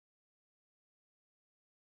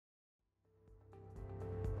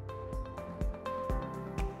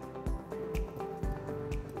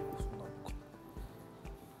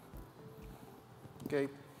Okay.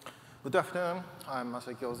 Good afternoon. I'm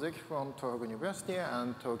Masaki Ozuki from Tohoku University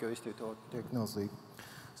and Tokyo Institute of Technology.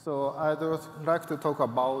 So I'd like to talk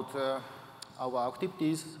about our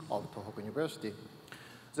activities of Tohoku University.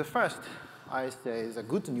 The first, I say, is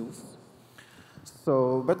good news.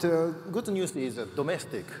 But good news is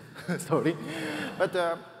domestic, sorry. But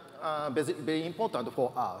very important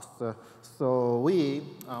for us. So we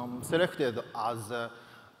selected as a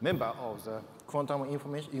member of the Quantum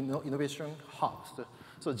Innovation Hubs.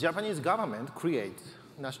 So Japanese government creates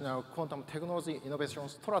National Quantum Technology Innovation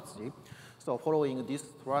Strategy. So following this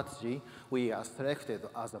strategy, we are selected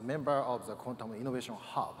as a member of the Quantum Innovation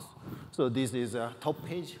Hubs. So this is a top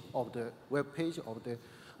page of the web page of the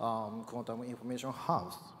Quantum Information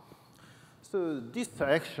Hubs. So this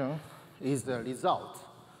selection is the result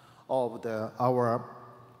of our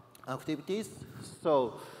activities.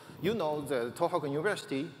 So you know the Tohoku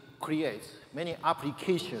University creates many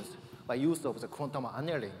applications by use of the quantum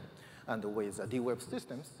annealing and with the D-Web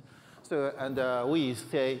systems. So, and we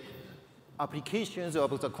say applications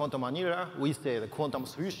of the quantum annealer, we say the quantum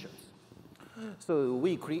solutions. So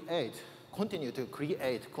we continue to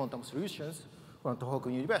create quantum solutions from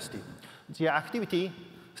Tohoku University. The activity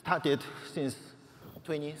started since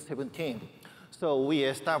 2017. So we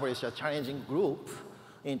established a challenging group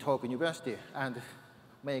in Tohoku University and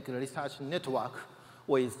make a research network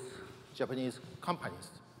with Japanese companies.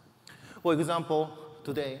 For example,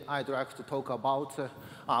 today I'd like to talk about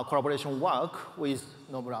collaboration work with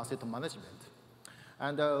Nomura Asset Management.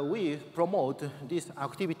 And we promote this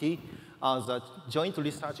activity as a joint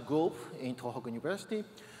research group in Tohoku University.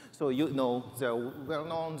 So you know the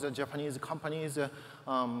well-known Japanese companies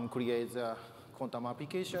create quantum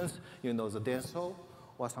applications. You know the Denso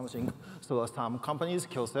or something. So some companies,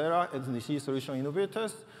 Kyocera, NEC Solution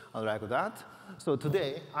Innovators, like that. So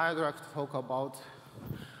today I'd like to talk about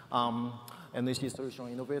NEC Solution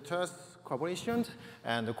Innovators collaboration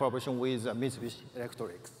and collaboration with Mitsubishi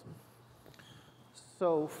Electrics.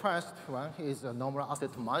 So first one is Nomura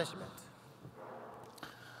Asset Management.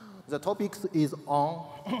 The topic is on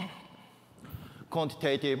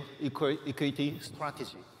quantitative equity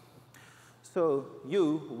strategy. So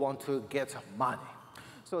you want to get money.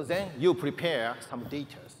 So then you prepare some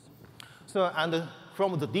data. So and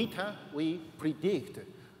from the data, we predict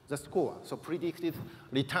the score, so predicted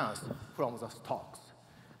returns from the stocks.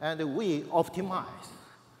 And we optimize,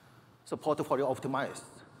 so portfolio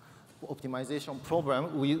optimization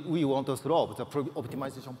problem, we want to solve the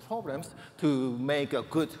optimization problems to make a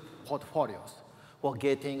good portfolios for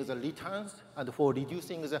getting the returns and for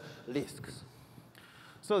reducing the risks.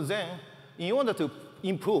 So then, in order to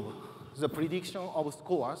improve the prediction of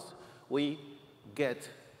scores, we get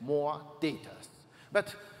more data.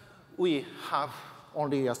 But we have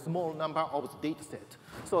only a small number of data sets.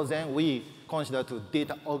 So then we consider to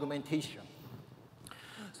data augmentation.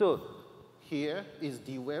 So here is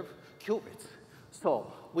the web qubits.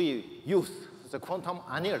 So we use the quantum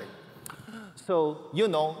annealing. So you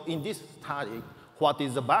know in this study what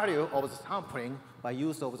is the value of the sampling by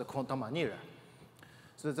use of the quantum annealer.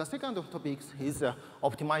 So the second topic is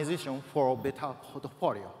optimization for better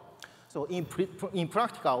portfolio. So in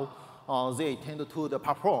practical, they tend to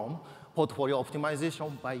perform portfolio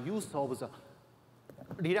optimization by use of the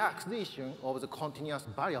relaxation of the continuous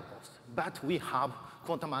variables. But we have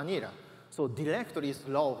quantum annealer, so directly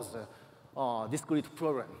solves discrete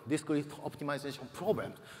optimization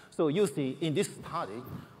problem. So you see in this study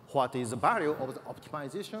what is the value of the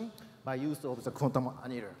optimization by use of the quantum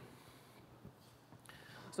annealer.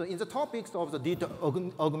 So in the topics of the data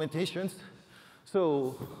augmentations,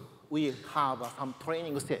 so we have some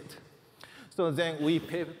training set. So then we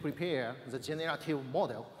prepare the generative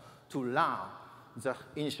model to learn the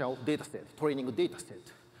initial data set, training data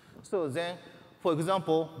set. So then, for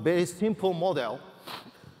example, very simple model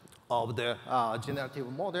of the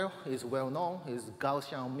generative model is well known, is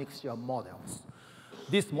Gaussian mixture models.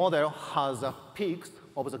 This model has peaks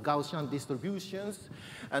of the Gaussian distributions,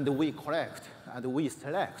 and we collect and we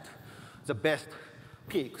select the best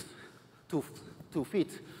peaks to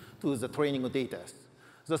fit to the training data.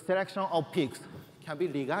 The selection of peaks can be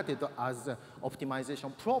regarded as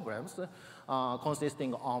optimization problems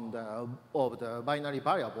consisting of the binary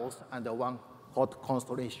variables and one hot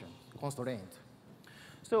constraint.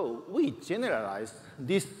 So we generalize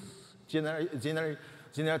these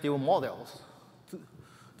generative models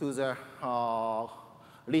to the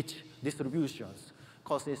rich distributions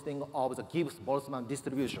consisting of the Gibbs-Boltzmann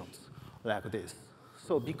distributions like this.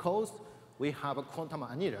 So because we have a quantum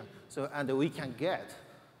annealer, so and we can get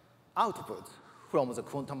output from the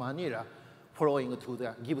quantum annealer following to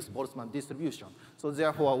the Gibbs-Boltzmann distribution. So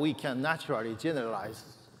therefore, we can naturally generalize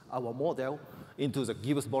our model into the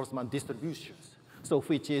Gibbs-Boltzmann distributions, so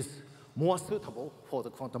which is more suitable for the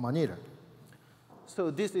quantum annealer.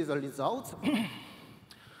 So this is a result.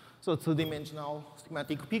 So two-dimensional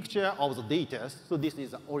schematic picture of the data. So this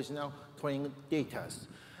is the original training data.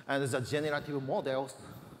 And the generative models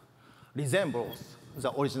resembles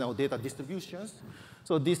the original data distributions.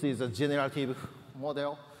 So this is a generative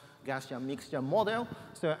model, Gaussian mixture model.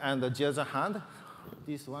 So, and on the other hand,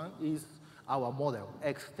 this one is our model,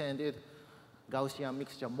 extended Gaussian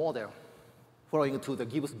mixture model, following to the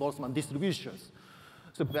Gibbs-Boltzmann distributions.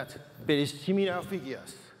 So, but very similar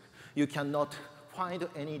figures. You cannot find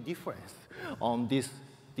any difference on these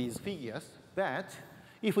figures. But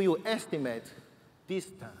if you estimate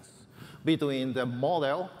distance between the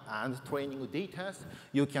model and training data,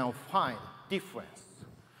 you can find difference.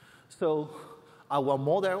 So our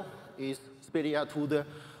model is superior to the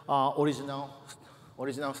original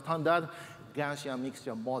standard Gaussian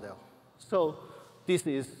mixture model. So this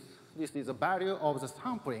is the value of the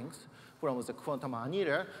samplings from the quantum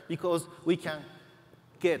annealer, because we can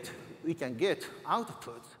get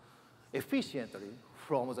output efficiently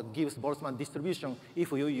from the Gibbs-Boltzmann distribution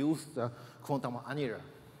if you use the quantum annealer.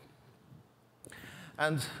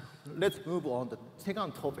 And let's move on to the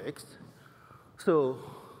second topics. So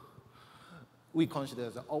we consider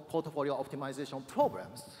the portfolio optimization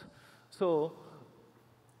problems. So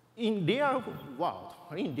in real world,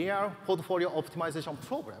 in real portfolio optimization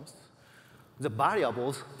problems, the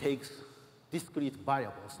variables takes discrete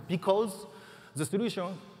variables, because the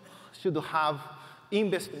solution should have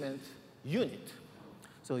investment unit,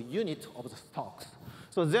 so unit of the stocks.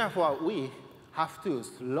 So therefore, we have to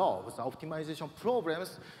solve the optimization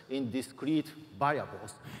problems in discrete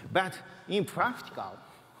variables. But in practical,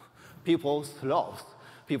 people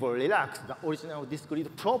relax the original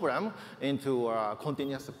discrete problem into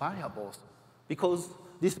continuous variables, because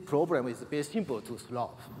this problem is very simple to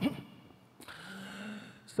solve.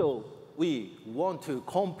 So we want to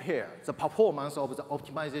compare the performance of the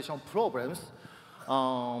optimization problems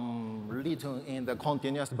written in the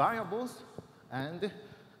continuous variables and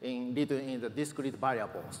written in the discrete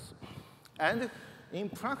variables. And in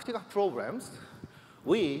practical problems,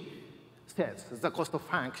 we set the cost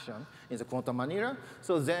function in the quantum annealer.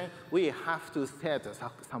 So then we have to set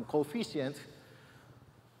some coefficient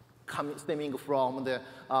stemming from the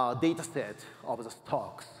data set of the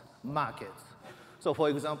stocks markets. So for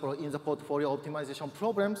example, in the portfolio optimization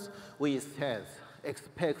problems, we set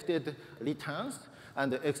expected returns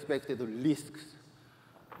and expected risks.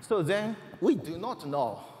 So then we do not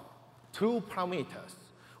know true parameters.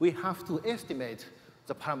 We have to estimate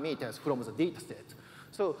the parameters from the data set.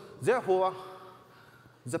 So therefore,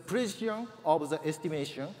 the precision of the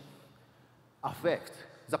estimation affects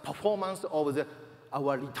the performance of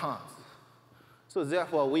our returns. So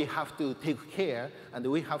therefore, we have to take care and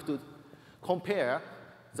we have to compare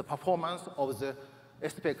the performance of the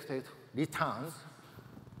expected returns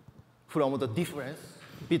from the difference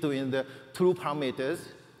between the true parameters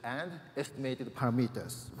and estimated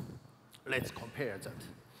parameters. Let's compare that.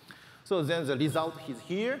 So then the result is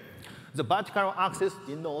here. The vertical axis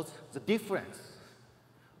denotes the difference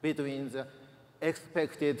between the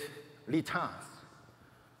expected returns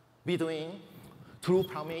between true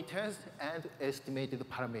parameters and estimated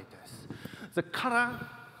parameters. The color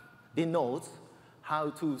denotes how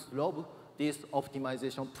to solve these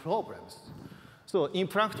optimization problems. So in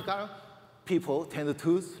practical, people tend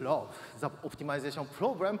to solve the optimization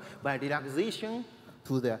problem by relaxation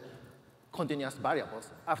to the continuous variables.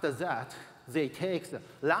 After that, they take the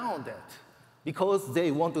rounded, because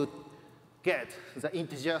they want to get the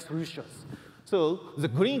integer solutions. So the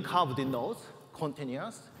green curve denotes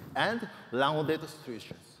continuous and rounded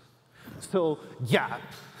solutions. So gap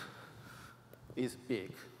is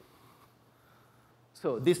big.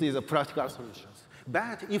 So this is a practical solutions.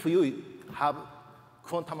 But if you have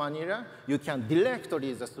quantum annealer, you can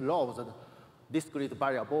directly solve the discrete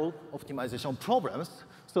variable optimization problems.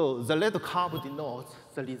 So the red curve denotes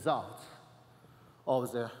the result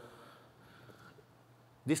of the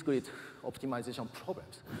discrete optimization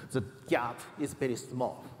problems. The gap is very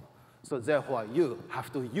small. So therefore, you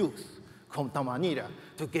have to use quantum annealer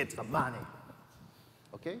to get the money.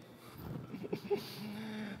 Okay?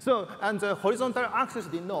 So, and the horizontal axis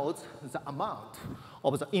denotes the amount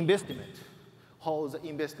of the investment, or the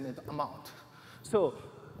investment amount. So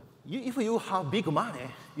if you have big money,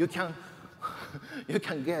 you can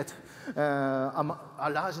get a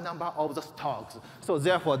large number of the stocks. So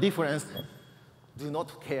therefore, difference, do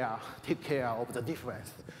not take care of the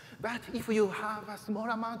difference. But if you have a small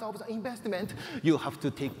amount of the investment, you have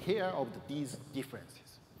to take care of these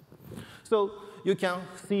differences. So you can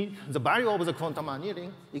see the value of the quantum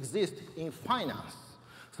annealing exists in finance,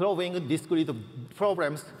 solving discrete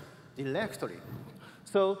problems directly.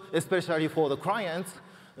 So especially for the clients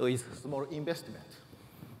with small investment.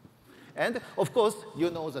 And of course, you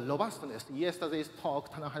know the robustness. Yesterday's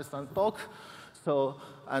talk, Tanahashi-san's talk, so,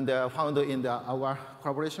 and found in our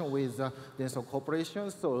collaboration with Denso Corporation.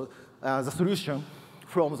 So the solution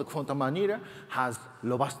from the quantum annealer has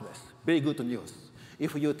robustness. Very good news.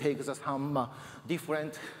 If you take some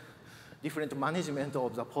different management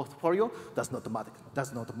of the portfolio, does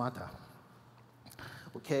not matter.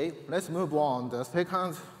 Okay, let's move on. The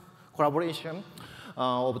second collaboration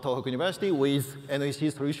of Tohoku University with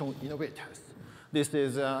NEC Solution Innovators. This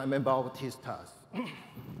is a member of T-Stars.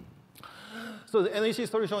 So the NEC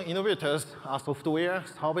Solution Innovators are a software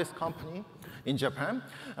service company in Japan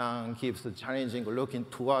and keeps challenging looking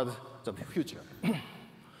towards the future.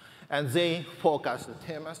 And they focus the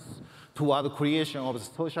themes toward the creation of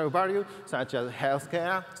social value, such as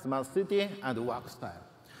healthcare, smart city, and work style.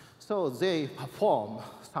 So they perform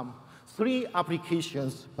some 3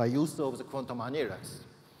 applications by use of the quantum annealers.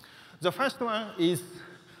 The first one is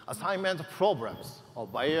assignment problems of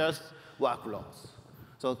various workloads.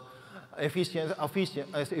 So efficient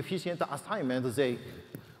assignment they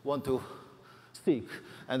want to seek,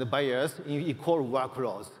 and various in equal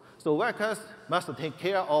workloads. So workers must take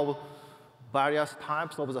care of various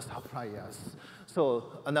types of the suppliers. So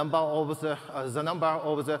the number of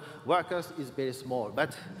the workers is very small,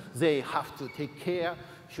 but they have to take care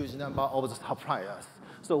huge number of the suppliers.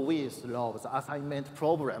 So we solve the assignment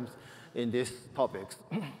problems in these topics.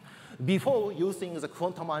 Before using the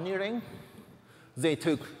quantum annealing, they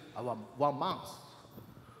took about 1 month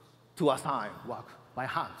to assign work by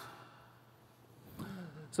hand.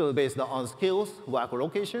 So based on skills, work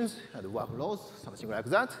locations, and workloads, something like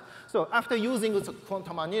that. So after using the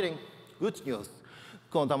quantum annealing, good news,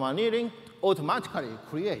 quantum annealing automatically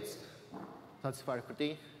creates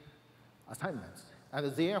satisfactory assignments. And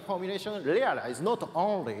their formulation realizes not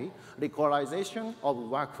only regularization of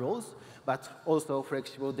workloads, but also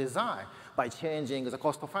flexible design by changing the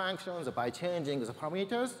cost functions, by changing the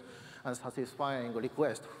parameters, and satisfying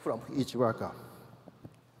requests from each worker.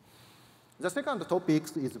 The second topic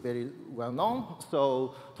is very well known,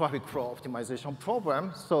 so traffic flow optimization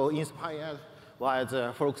problem. So inspired by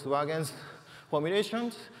the Volkswagen's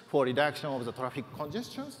formulations for reduction of the traffic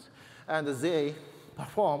congestions, and they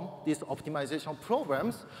perform these optimization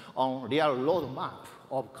programs on real road map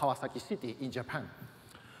of Kawasaki City in Japan,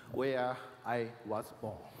 where I was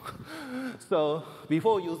born. So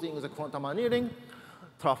before using the quantum annealing,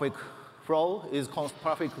 traffic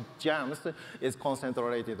jams is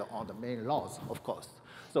concentrated on the main roads, of course.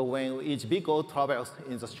 So when each vehicle travels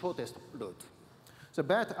in the shortest route. So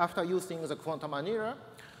but after using the quantum annealer,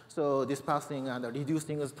 so dispersing and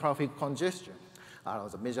reducing the traffic congestion are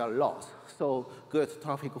the major laws. So good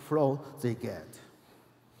traffic flow they get.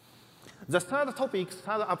 The third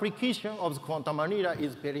application of the quantum annealer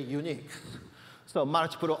is very unique. So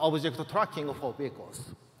multiple object tracking for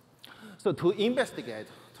vehicles. So to investigate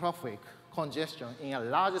traffic congestion in a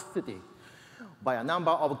large city by a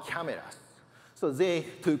number of cameras. So they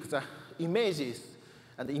took the images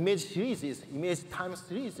and image time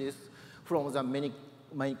series from the many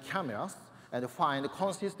cameras and find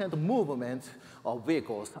consistent movement of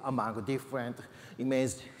vehicles among different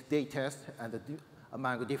image data and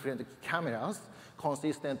among different cameras,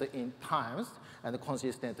 consistent in times and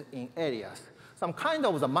consistent in areas. Some kind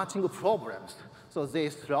of the matching problems. So they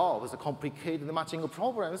solve the complicated matching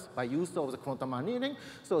problems by use of the quantum annealing.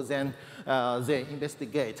 So then they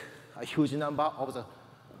investigate a huge number of the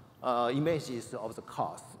images of the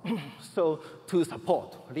cars. So to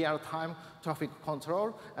support real-time traffic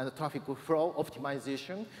control and traffic flow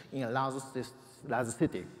optimization in a large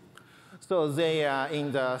city. So they are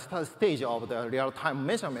in the stage of the real-time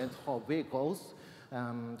measurement of vehicles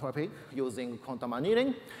traffic using quantum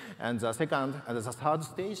annealing. And the second and the third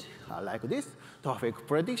stage are like this, traffic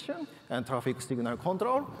prediction and traffic signal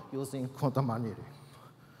control using quantum annealing.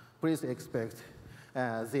 Please expect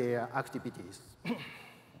their activities.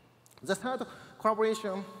 The third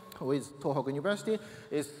collaboration with Tohoku University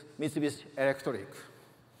is Mitsubishi Electric.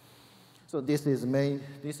 So this is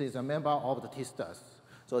a member of the T-Stars,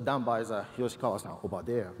 so done by the Yoshikawa-san over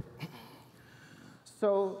there.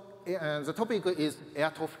 So the topic is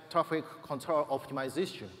air traffic control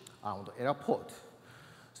optimization on the airport.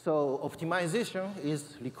 So optimization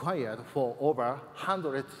is required for over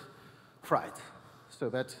 100 flights, so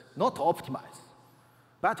that not optimized,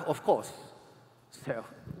 but of course,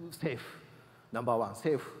 safe. Number one,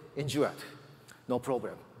 safe, endured, no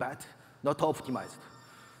problem, but not optimized.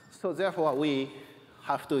 So therefore, we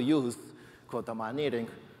have to use quantum annealing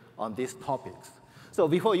on these topics. So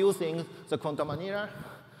before using the quantum annealer,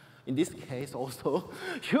 in this case also,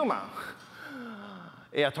 human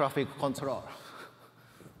air traffic control.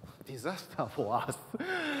 Disaster for us.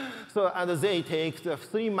 So, and they take the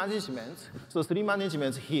three managements. So three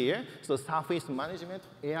managements here. So surface management,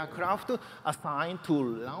 aircraft assigned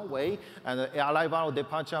to runway, and air arrival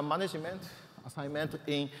departure management assignment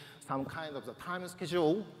in some kind of the time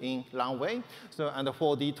schedule in runway. So, and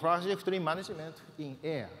for the trajectory management in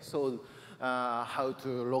air. So how to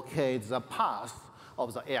locate the path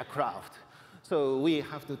of the aircraft. So we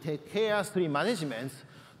have to take care three managements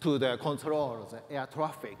to the control of the air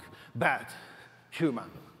traffic, but human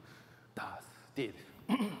did.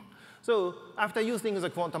 So after using the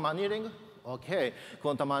quantum annealing, okay,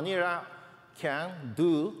 quantum annealer can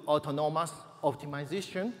do autonomous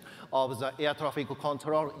optimization of the air traffic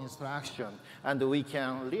control instruction, and we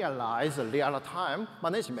can realize real-time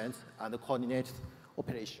management and coordinate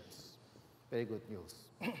operations. Very good news.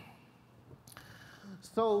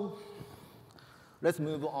 So let's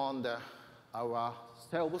move on our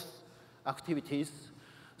sales activities.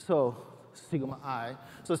 So Sigma I.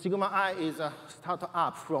 So Sigma I is a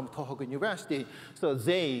startup from Tohoku University. So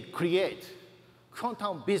they create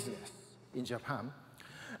quantum business in Japan.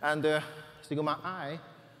 And Sigma I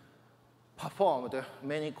performed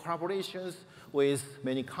many collaborations with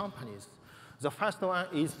many companies. The first one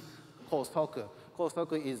is Tohoku.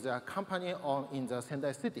 Tohoku is a company in the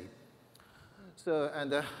Sendai city. So,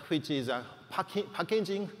 and which is a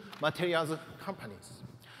packaging materials companies.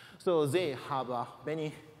 So they have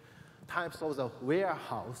many types of the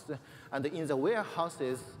warehouse, and in the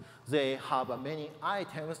warehouses, they have many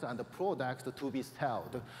items and products to be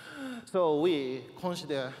sold. So we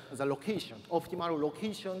consider the location, optimal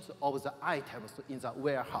locations of the items in the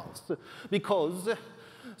warehouse, because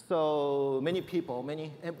so many people,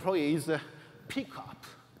 many employees pick up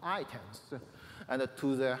items and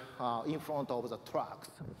to the in front of the trucks.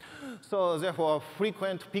 So therefore,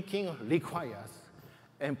 frequent picking requires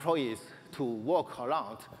employees to walk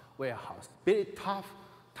around warehouse. Very tough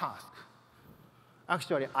task.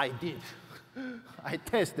 Actually, I did. I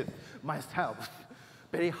tested myself.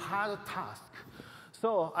 Very hard task.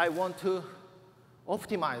 So I want to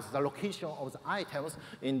optimize the location of the items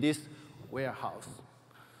in this warehouse.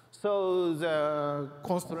 So the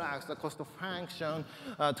constructs the cost function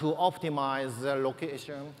to optimize the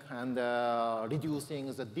location and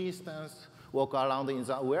reducing the distance, walk around in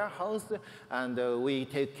the warehouse, and we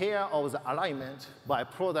take care of the alignment by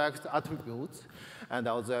product attributes, and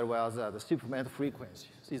as well as the shipment frequency.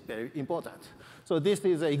 This is very important. So this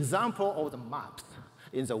is an example of the maps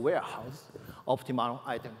in the warehouse, optimal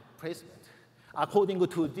item placement. According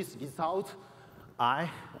to this result,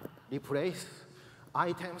 I replace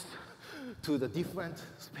items to the different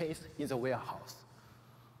space in the warehouse.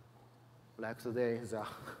 Like today is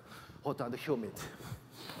hot and humid.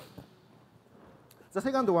 The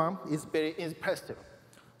second one is very impressive.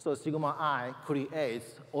 So Sigma I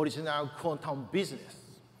creates original quantum business.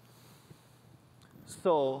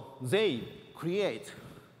 So they create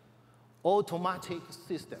automatic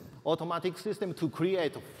system to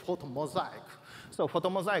create photomosaic. So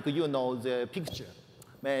photomosaic, you know the picture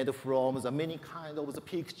made from the many kinds of the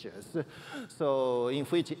pictures. So in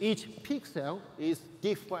which each pixel is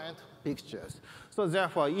different pictures. So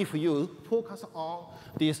therefore, if you focus on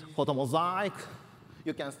this photomosaic,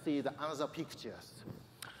 you can see the other pictures.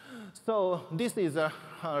 So this is a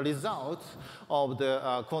result of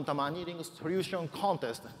the quantum annealing solution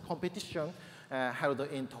competition held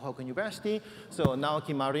in Tohoku University. So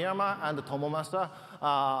Naoki Maruyama and Tomomasa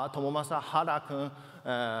Hara-kun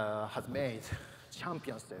has made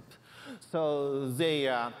championship. So they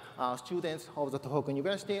are students of the Tohoku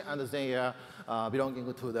University, and they are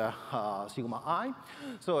belonging to the Sigma I.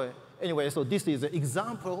 So anyway, so this is an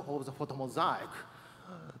example of the photomosaic.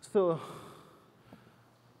 So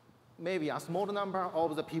maybe a small number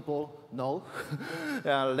of the people know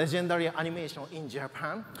legendary animation in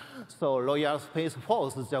Japan. So Royal Space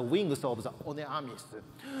Force, the wings of the Oneamis.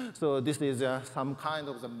 So this is some kind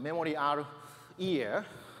of the memorial year.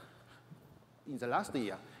 In the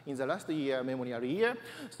last year, memorial year,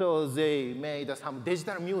 so they made some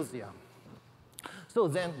digital museum. So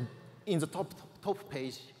then, in the top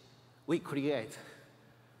page, we create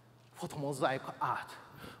photomosaic art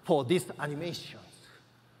for these animations.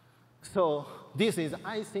 So this is,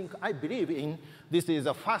 I believe in, this is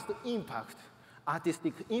the first impact,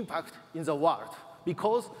 artistic impact in the world,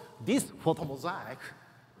 because this photomosaic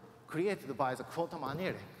created by the quantum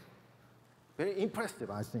annealing. Very impressive,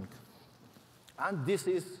 I think. And this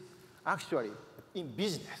is actually in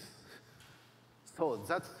business. So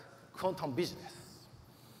that's quantum business.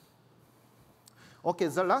 Okay,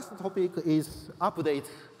 the last topic is update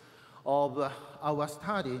of our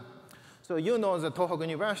study. So you know the Tohoku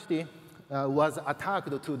University was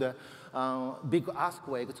attacked to the big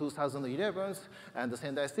earthquake 2011, and the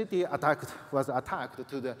Sendai City was attacked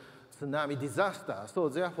to the tsunami disaster. So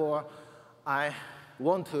therefore, I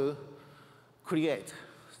want to create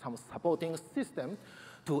some supporting system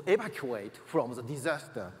to evacuate from the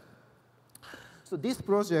disaster. So this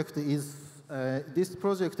project is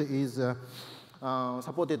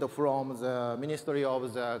supported from the Ministry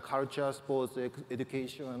of the Culture, Sports,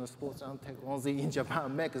 Education, and Sports and Technology in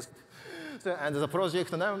Japan, MEXT. So, and the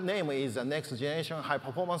project name is the Next Generation High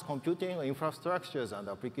Performance Computing Infrastructures and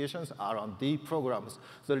Applications R&D Programs.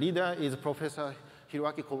 The leader is Professor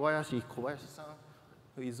Hiroaki Kobayashi. Kobayashi-san,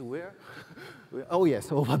 who is where? Oh,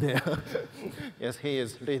 yes, over there. Yes, he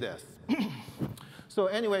is leader. So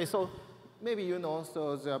anyway, so maybe you know,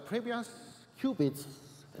 so the previous qubits,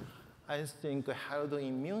 I think, held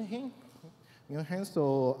in Munich.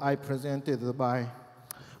 So I presented my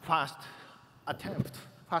first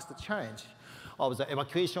challenge of the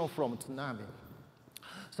evacuation from tsunami.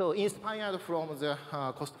 So inspired from the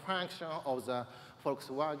cost function of the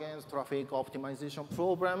Volkswagen's traffic optimization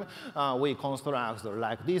program, we construct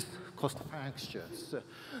like these cost functions.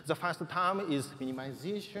 The first term is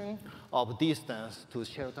minimization of distance to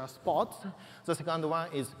shelter spots. The second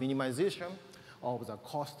one is minimization of the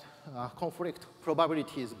cost conflict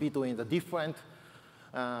probabilities between the different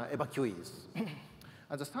evacuees.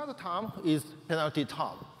 And the third term is penalty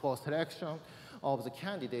term for selection of the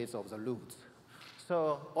candidates of the routes.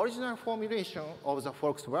 So original formulation of the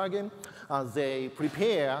Volkswagen, they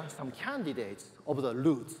prepare some candidates of the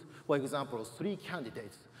routes. For example, 3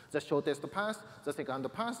 candidates: the shortest path, the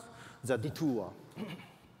second path, the detour.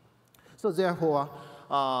 So therefore,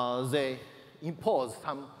 they impose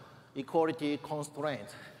some equality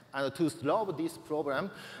constraints. And to solve this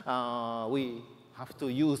problem, we have to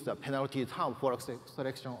use the penalty term for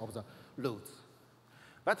selection of the routes.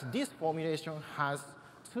 But this formulation has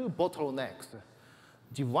 2 bottlenecks.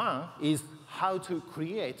 The one is how to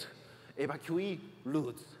create evacuee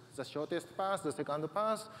routes, the shortest path, the second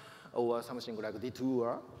path, or something like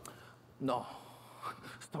detour. No,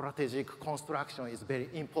 strategic construction is very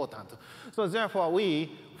important. So therefore,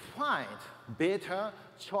 we find better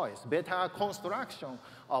choice, better construction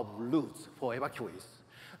of routes for evacuees.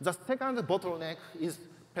 The second bottleneck is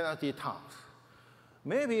penalty terms.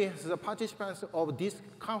 Maybe the participants of this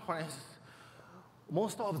conference,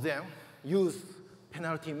 most of them use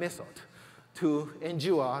penalty method to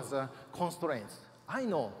endure the constraints. I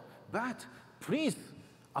know, but please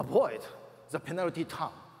avoid the penalty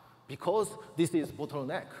term because this is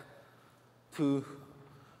bottleneck to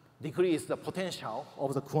decrease the potential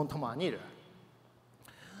of the quantum annealer.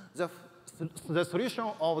 The solution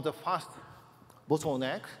of the first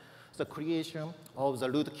bottleneck, the creation of the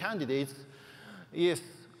route candidates, is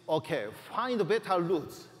okay, find better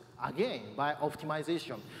routes again by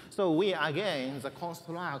optimization. So we again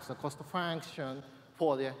construct the cost function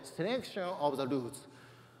for the selection of the routes,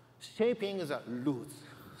 shaping the routes.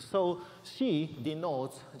 So C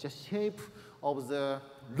denotes the shape of the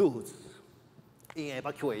routes in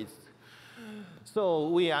evacuees. So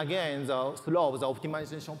we again solve the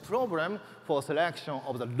optimization problem for selection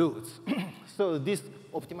of the routes. So this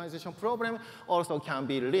optimization problem also can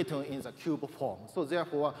be written in the cube form. So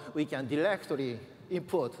therefore, we can directly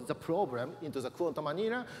input the problem into the quantum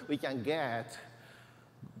annealer. We can get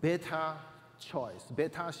better choice,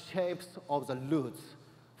 better shapes of the routes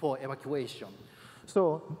for evacuation.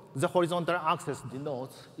 So the horizontal axis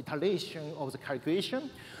denotes iteration of the calculation.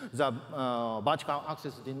 The vertical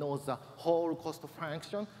axis denotes the whole cost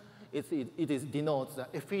function. It denotes the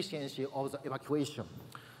efficiency of the evacuation.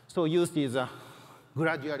 So you see the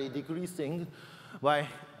gradually decreasing by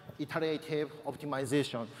iterative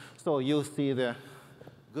optimization. So you see the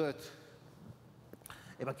good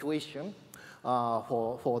evacuation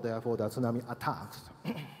for the tsunami attacks.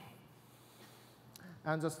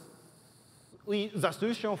 And the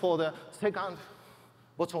solution for the second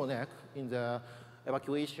bottleneck in the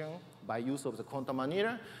evacuation by use of the quantum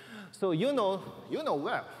annealer. So you know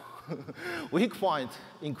well, weak point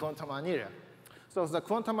in quantum annealer. So the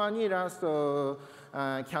quantum annealer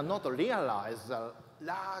cannot realize the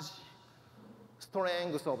large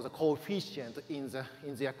strength of the coefficient in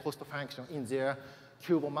their cost function, in their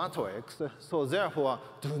cube matrix. So therefore,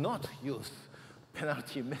 do not use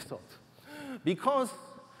penalty method. Because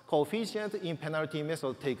coefficient in penalty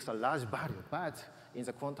method takes a large value, but in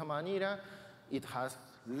the quantum annealer, it has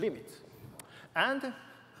limit. And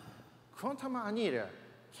quantum annealer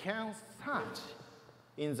can search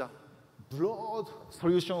in the broad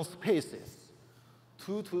solution spaces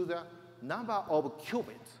due to the number of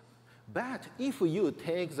qubits. But if you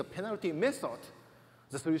take the penalty method,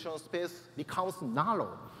 the solution space becomes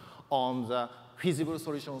narrow on the feasible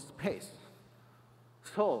solution space.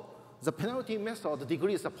 So the penalty method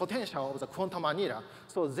decreases the potential of the quantum annealer.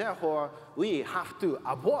 So therefore, we have to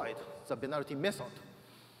avoid the penalty method.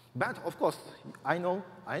 But of course, I know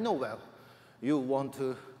well, you want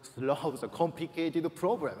to solve the complicated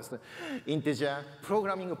problems, integer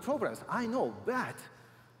programming problems. I know, but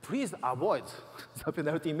please avoid the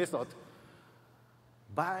penalty method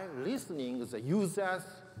by listening to the user's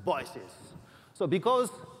voices. So because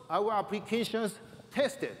our applications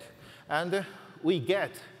tested and we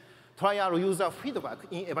get trial user feedback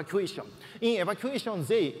in evacuation. In evacuation,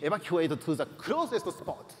 they evacuate to the closest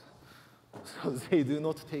spot. So they do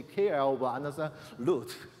not take care of another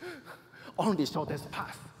route, only shortest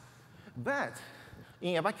path. But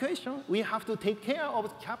in evacuation, we have to take care of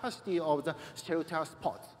the capacity of the shelter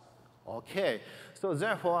spots. Okay, so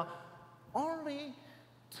therefore, only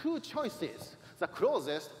two choices, the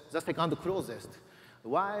closest, the second closest,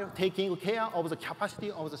 while taking care of the capacity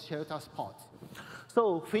of the shelter spots.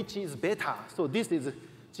 So which is better? So this is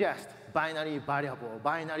just binary variable,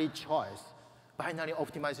 binary choice, binary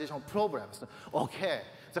optimization problems. Okay,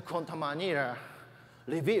 the quantum annealer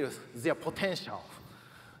reveals their potential.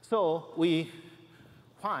 So we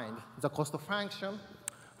find the cost function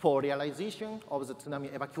for realization of the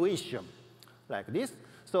tsunami evacuation like this.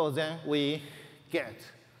 So then we get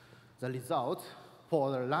the result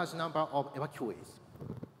for the large number of evacuees,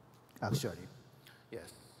 actually.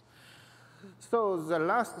 Yes. So the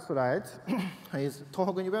last slide is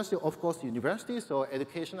Tohoku University, of course, university, so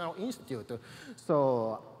educational institute.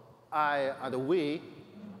 So I and we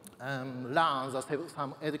run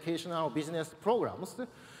some educational business programs.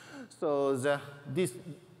 So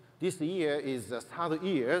this year is the third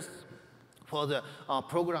year for the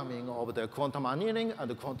programming of the quantum annealing and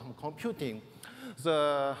the quantum computing.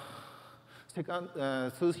 The second,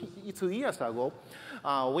 2 years ago,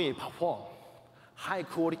 we performed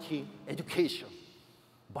high-quality education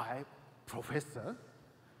by professor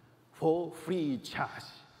for free charge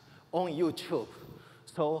on YouTube.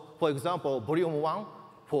 So, for example, volume 1,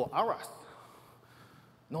 4 hours,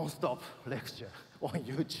 non-stop lecture on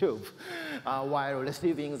YouTube, while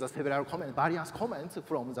receiving the several various comments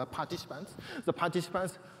from the participants. The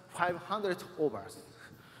participants, 500 overs.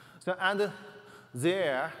 So, and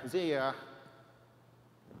they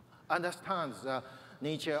understand the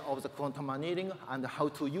nature of the quantum annealing and how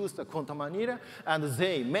to use the quantum annealer, and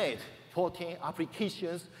they made 14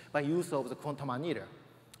 applications by use of the quantum annealer.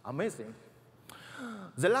 Amazing.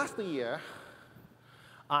 The last year,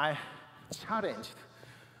 I challenged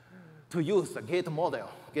to use the gate model,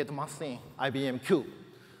 gate machine, IBM Cube.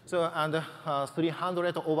 So, and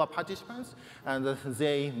 300 over participants, and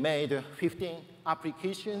they made 15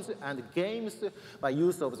 applications and games by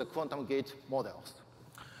use of the quantum gate models.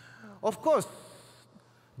 Of course,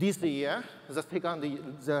 this year,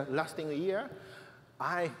 the lasting year,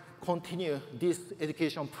 I continue this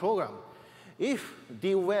education program. If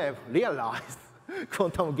D-Web realize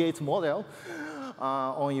quantum gate model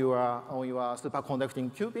on your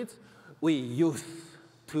superconducting qubits, we use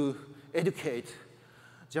to educate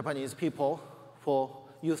Japanese people for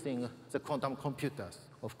using the quantum computers,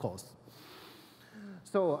 of course.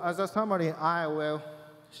 So as a summary, I will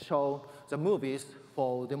show the movies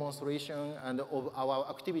for demonstration and of our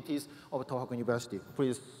activities of Tohoku University.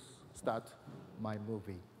 Please start my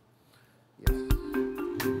movie. Yes.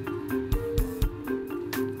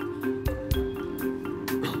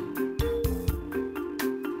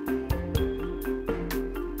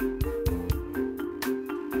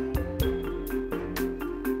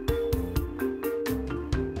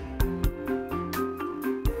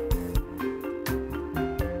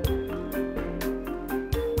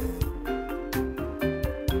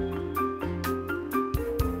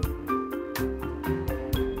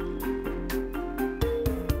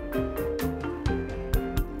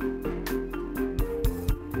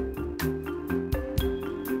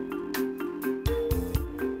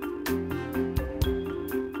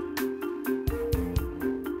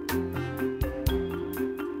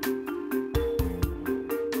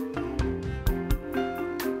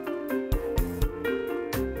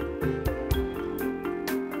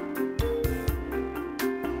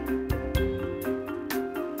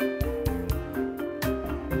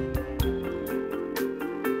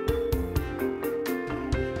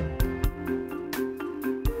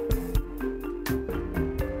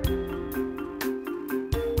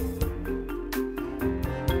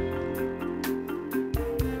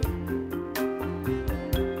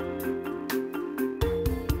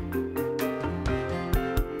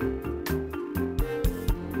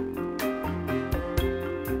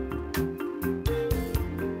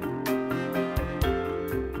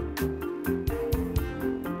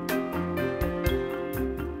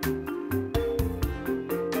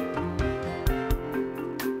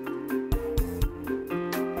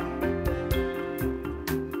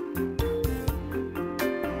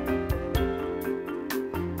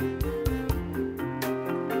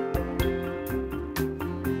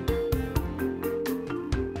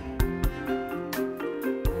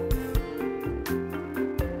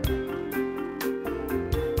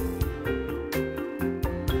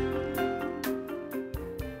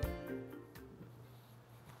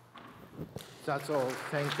 That's all.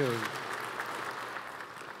 Thank you.